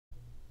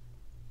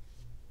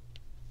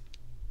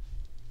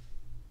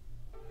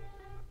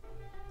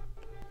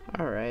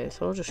Alright,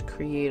 so I'll just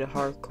create a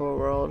hardcore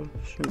world.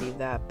 Shouldn't be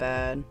that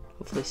bad.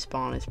 Hopefully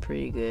spawn is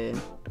pretty good.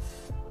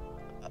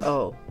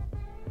 Oh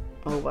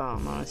wow,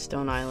 I'm on a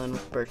stone island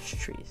with birch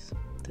trees.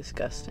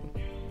 Disgusting.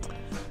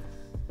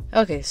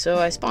 Okay, so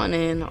I spawn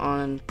in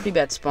on pretty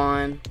bad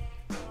spawn.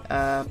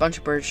 A bunch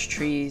of birch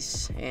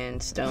trees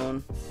and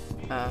stone.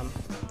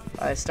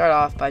 I start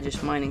off by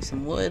just mining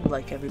some wood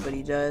like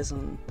everybody does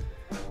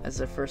as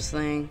their first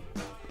thing.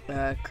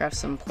 Craft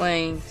some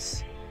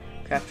planks,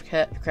 craft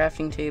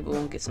crafting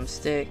table, get some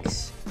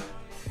sticks,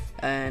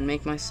 and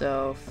make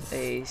myself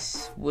a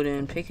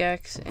wooden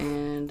pickaxe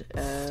and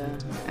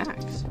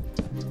axe.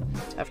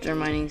 After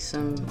mining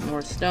some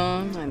more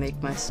stone, I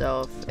make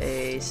myself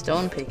a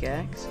stone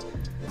pickaxe,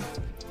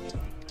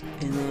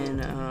 and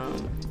then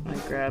I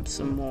grab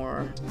some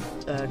more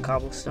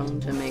cobblestone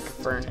to make a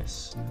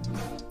furnace.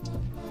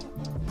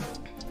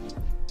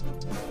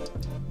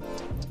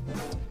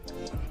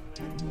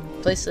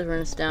 Place the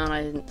furnace down.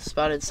 I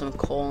spotted some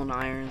coal and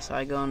iron, so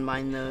I go and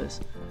mine those.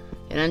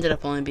 It ended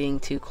up only being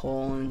 2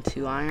 coal and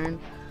 2 iron.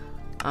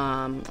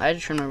 I had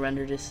to turn my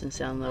render distance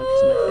down low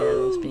because my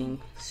fan was being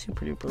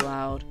super duper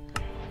loud.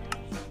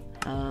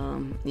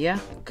 Yeah,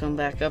 come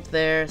back up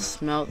there,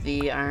 smelt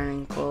the iron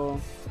and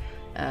coal.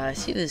 I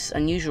see this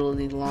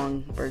unusually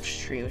long birch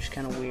tree, which is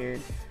kind of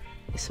weird.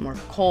 Get some more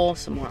coal,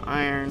 some more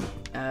iron.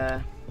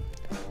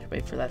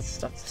 Wait for that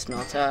stuff to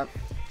smelt up,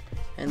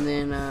 and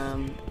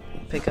then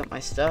pick up my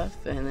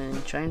stuff, and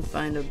then try and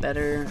find a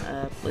better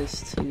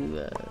place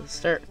to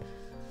start.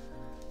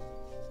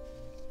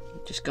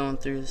 Just going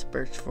through this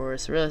birch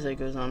forest. I realize it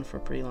goes on for a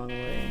pretty long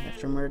way.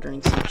 After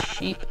murdering some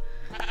sheep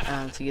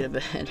to get a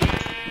bed.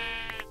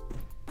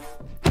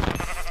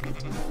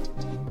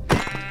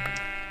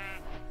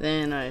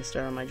 Then I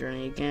start on my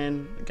journey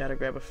again. I gotta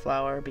grab a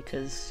flower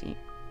because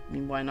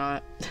why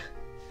not?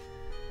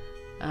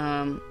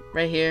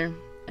 Right here,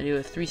 I do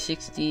a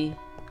 360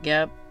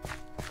 gap.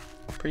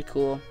 Pretty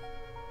cool.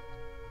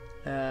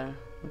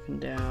 Looking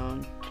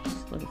down,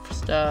 just looking for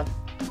stuff.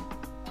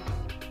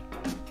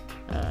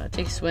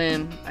 Take a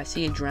swim. I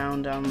see a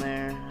drown down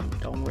there.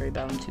 Don't worry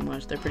about them too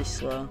much. They're pretty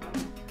slow.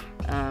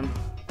 Then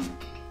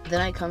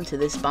I come to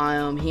this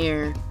biome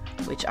here,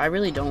 which I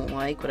really don't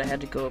like, but I had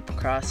to go up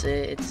across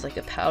it. It's like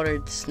a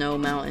powdered snow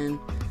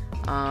mountain.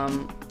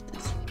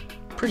 It's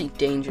pretty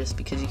dangerous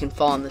because you can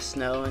fall in the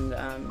snow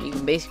and you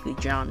can basically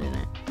drown in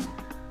it.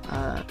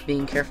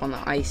 Being careful on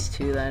the ice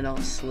too, that I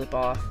don't slip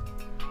off.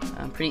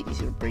 Pretty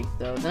easy to break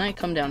though. Then I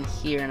come down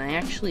here and I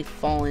actually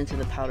fall into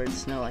the powdered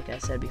snow like I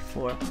said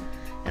before.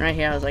 And right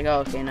here I was like, oh,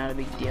 okay, not a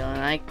big deal. And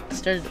I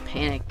started to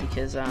panic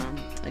because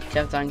it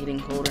kept on getting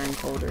colder and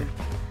colder.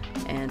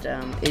 And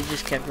it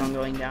just kept on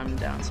going down and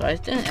down. So I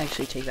didn't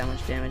actually take that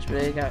much damage, but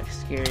it got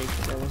scary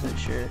because I wasn't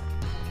sure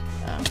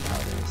how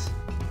it is.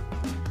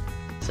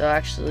 So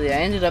actually I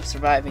ended up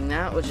surviving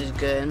that, which is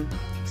good.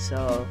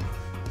 So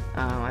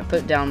I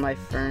put down my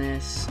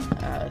furnace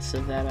so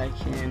that I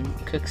can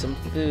cook some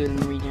food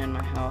and regen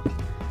my health.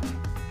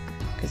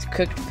 Because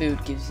cooked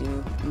food gives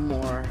you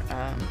more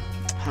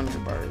hunger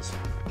bars,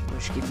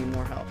 which give you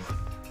more health.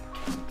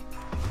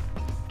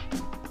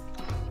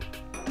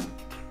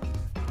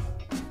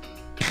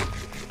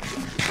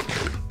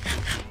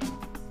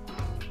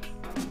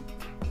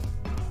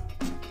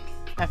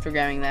 After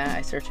grabbing that,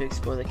 I start to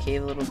explore the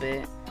cave a little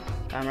bit.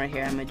 Right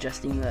here I'm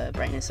adjusting the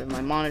brightness of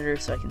my monitor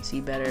so I can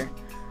see better.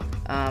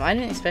 I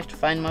didn't expect to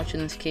find much in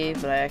this cave,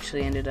 but I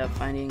actually ended up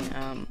finding,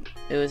 I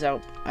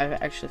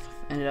actually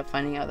ended up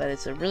finding out that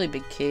it's a really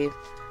big cave.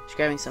 Just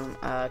grabbing some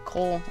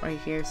coal right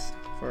here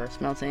for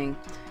smelting.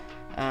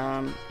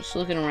 Just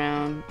looking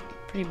around,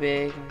 pretty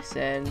big, like I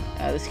said.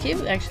 This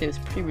cave actually was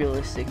pretty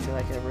realistic to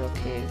like a real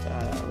cave.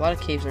 A lot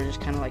of caves are just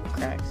kind of like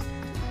cracks.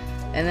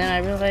 And then I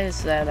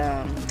realized that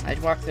I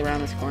walked around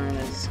this corner and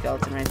there's a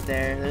skeleton right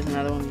there. There's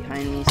another one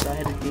behind me, so I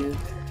had to do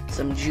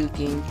some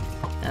juking,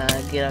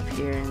 get up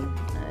here and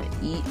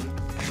eat.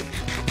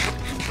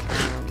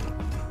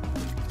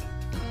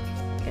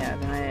 Yeah,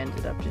 then I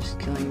ended up just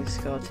killing the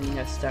skeleton. He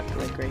got stuck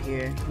like right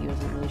here. He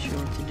wasn't really sure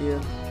what to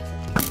do.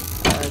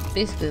 It's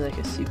basically like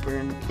a super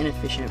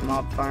inefficient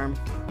mob farm.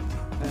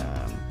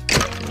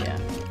 Yeah,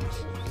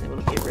 just able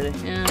to get rid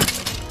of him.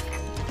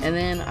 And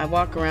then I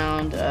walk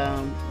around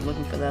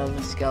looking for that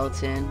other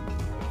skeleton.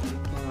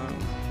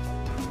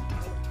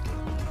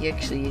 He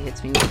actually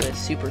hits me with a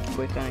super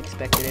quick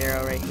unexpected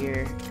arrow right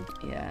here.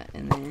 Yeah,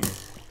 and then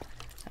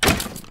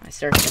I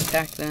start to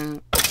attack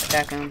him.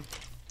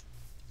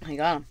 I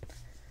got him.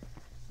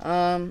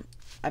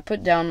 I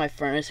put down my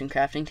furnace and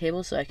crafting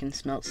table so I can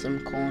smelt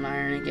some coal and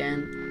iron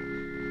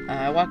again.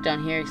 I walked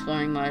down here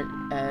exploring,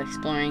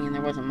 and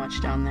there wasn't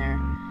much down there.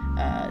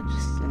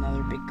 Just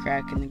another big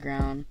crack in the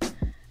ground.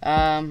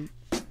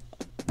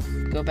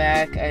 Go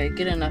back. I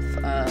get enough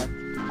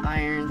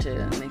iron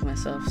to make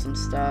myself some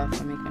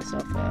stuff. I make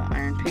myself an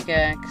iron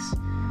pickaxe,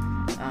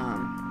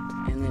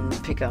 and then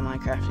pick up my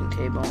crafting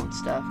table and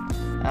stuff.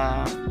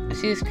 I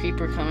see this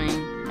creeper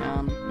coming.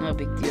 No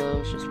big deal. It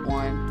was just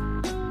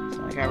one,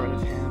 so I got rid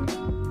of him.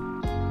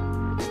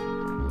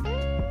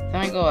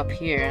 Then I go up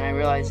here and I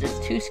realize there's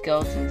 2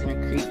 skeletons and a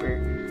creeper.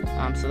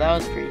 So that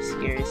was pretty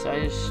scary. So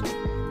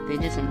they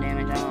did some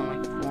damage. I'm on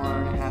like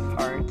 4.5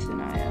 hearts,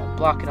 and I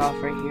block it off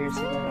right here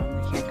so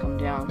that they can't come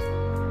down.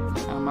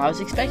 I was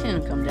expecting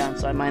them to come down,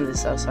 so I mined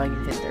this out so I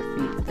could hit their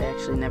feet, but they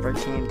actually never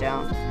came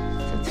down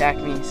to attack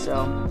me.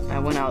 So I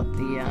went out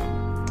the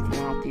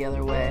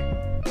other way.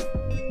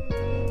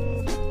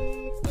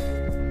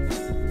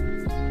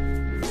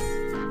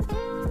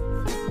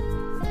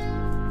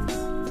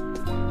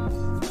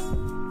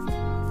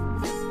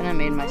 And I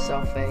made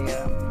myself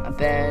a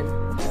bed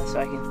so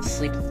I can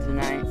sleep through the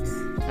night,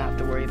 not have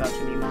to worry about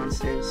too many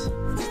monsters.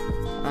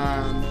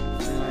 And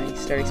I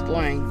start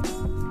exploring.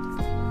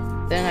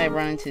 Then I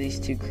run into these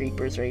two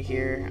creepers right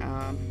here.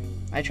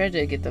 I tried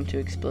to get them to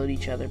explode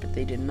each other, but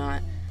they did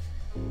not.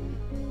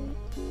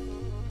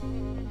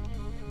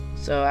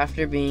 So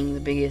after being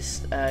the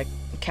biggest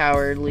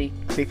cowardly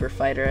creeper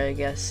fighter, I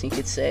guess you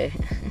could say,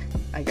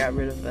 I got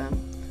rid of them.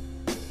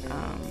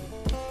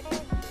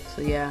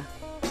 So yeah.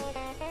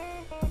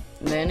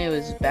 And then it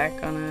was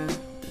back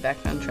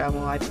on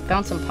travel. I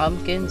found some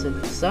pumpkins, and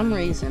for some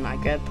reason I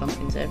grabbed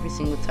pumpkins every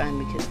single time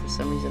because for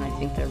some reason I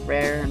think they're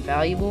rare and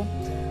valuable.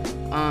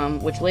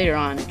 Which later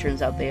on it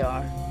turns out they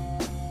are.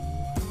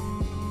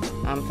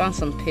 Found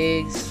some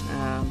pigs.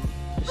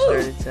 Just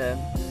started to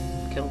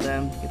kill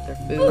them, get their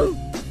food.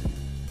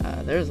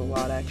 There's a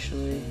lot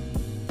actually.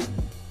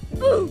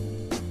 Got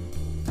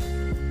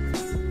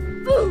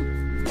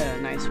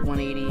a nice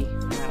 180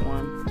 on that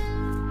one.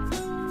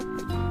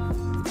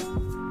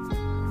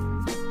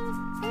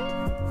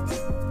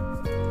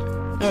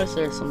 Notice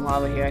there's some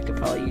lava here I could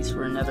probably use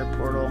for another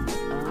portal.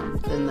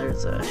 Then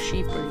there's a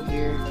sheep right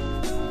here.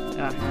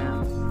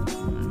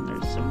 And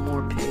there's some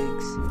more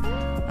pigs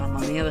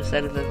on the other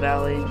side of the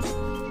valley,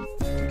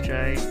 which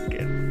I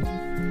get.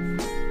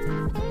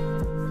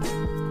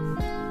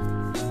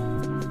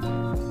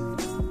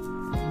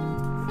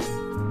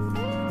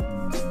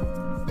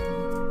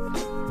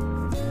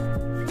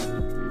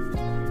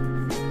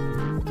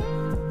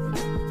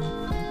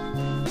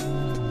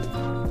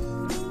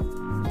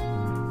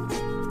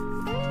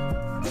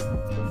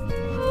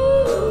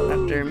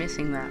 After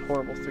missing that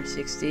horrible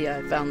 360,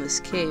 I found this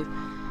cave,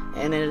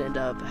 and it ended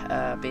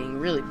up being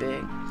really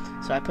big.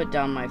 So I put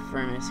down my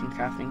furnace and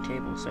crafting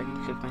table so I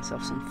could cook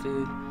myself some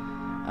food.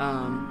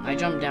 I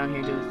jumped down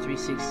here to a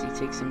 360,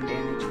 take some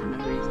damage for no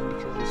reason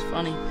because it's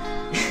funny.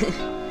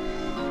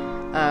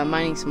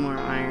 Mining some more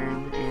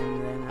iron,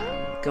 and then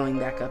going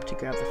back up to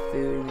grab the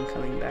food, and then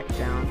coming back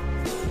down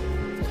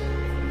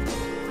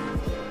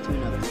to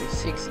another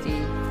 360.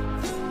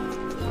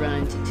 Run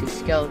into two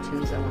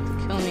skeletons that want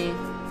to kill me.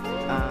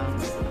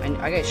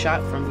 I got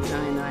shot from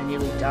behind and I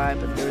nearly died,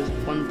 but there was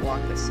one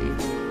block that saved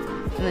me.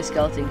 And the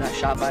skeleton got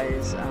shot by the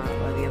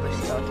other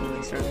skeleton when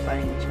they started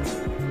fighting each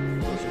other,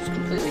 which was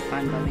completely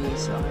fine by me,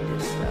 so I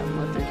just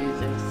let them do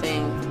their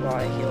thing while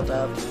I healed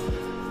up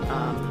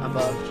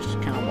above,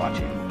 just kind of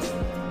watching.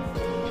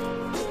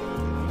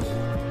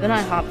 Then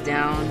I hopped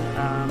down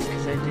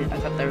because I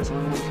thought there was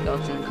only one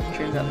skeleton. It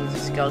turns out there's a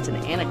skeleton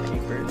and a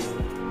creeper.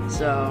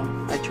 So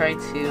I tried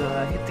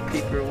to hit the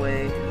creeper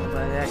away,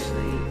 but it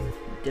actually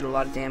did a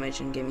lot of damage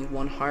and gave me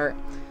 1 heart.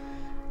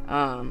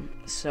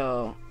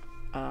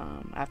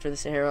 After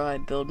this arrow, I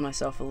built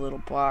myself a little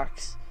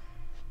box,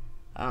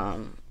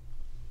 and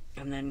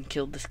then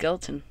killed the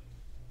skeleton.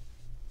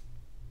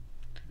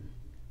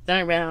 Then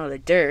I ran out of the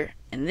dirt,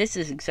 and this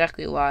is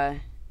exactly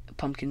why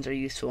pumpkins are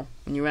useful.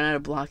 When you run out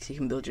of blocks, you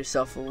can build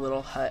yourself a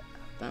little hut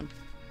of them.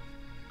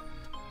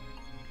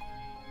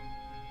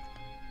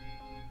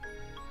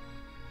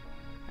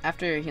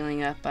 After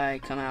healing up, I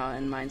come out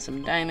and mine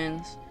some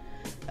diamonds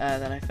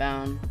that I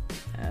found,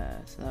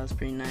 so that was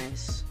pretty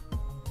nice.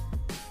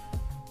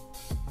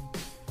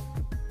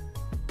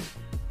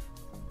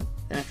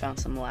 Then I found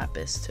some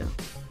lapis too.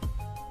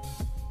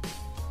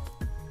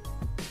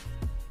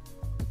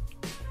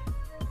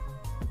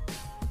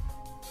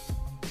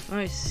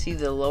 I see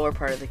the lower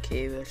part of the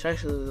cave, which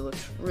actually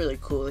looks really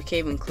cool. The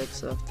Cave and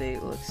Cliffs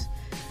update looks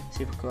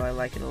super cool. I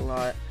like it a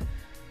lot.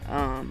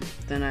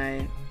 Then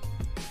I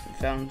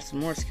found some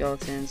more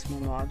skeletons,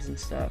 more mobs and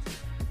stuff.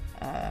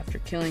 After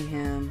killing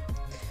him,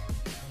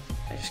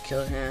 I just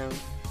killed him.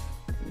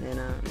 And then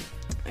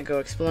I go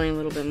exploring a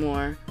little bit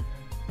more.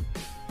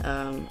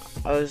 I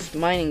was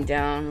mining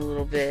down a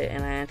little bit,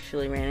 and I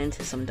actually ran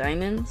into some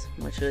diamonds,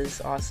 which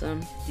was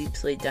awesome. Deep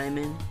slate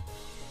diamond,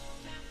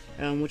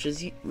 which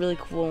is really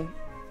cool.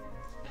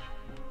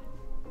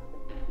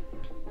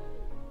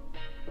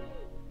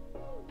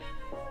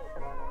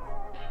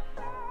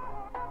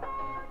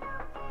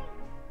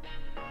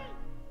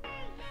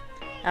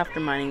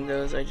 After mining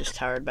those, I just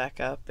towered back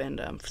up,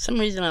 and for some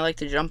reason I like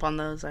to jump on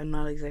those. I'm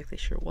not exactly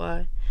sure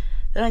why.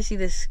 Then I see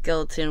this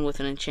skeleton with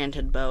an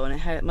enchanted bow,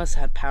 and it must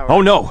have had power.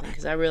 Oh no!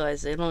 Because I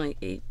realized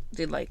it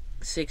did like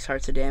 6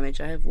 hearts of damage.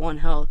 I have 1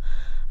 health.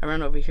 I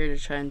run over here to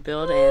try and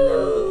build, and then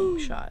boom,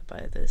 shot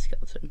by the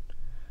skeleton.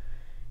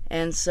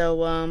 And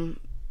so,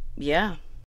 yeah.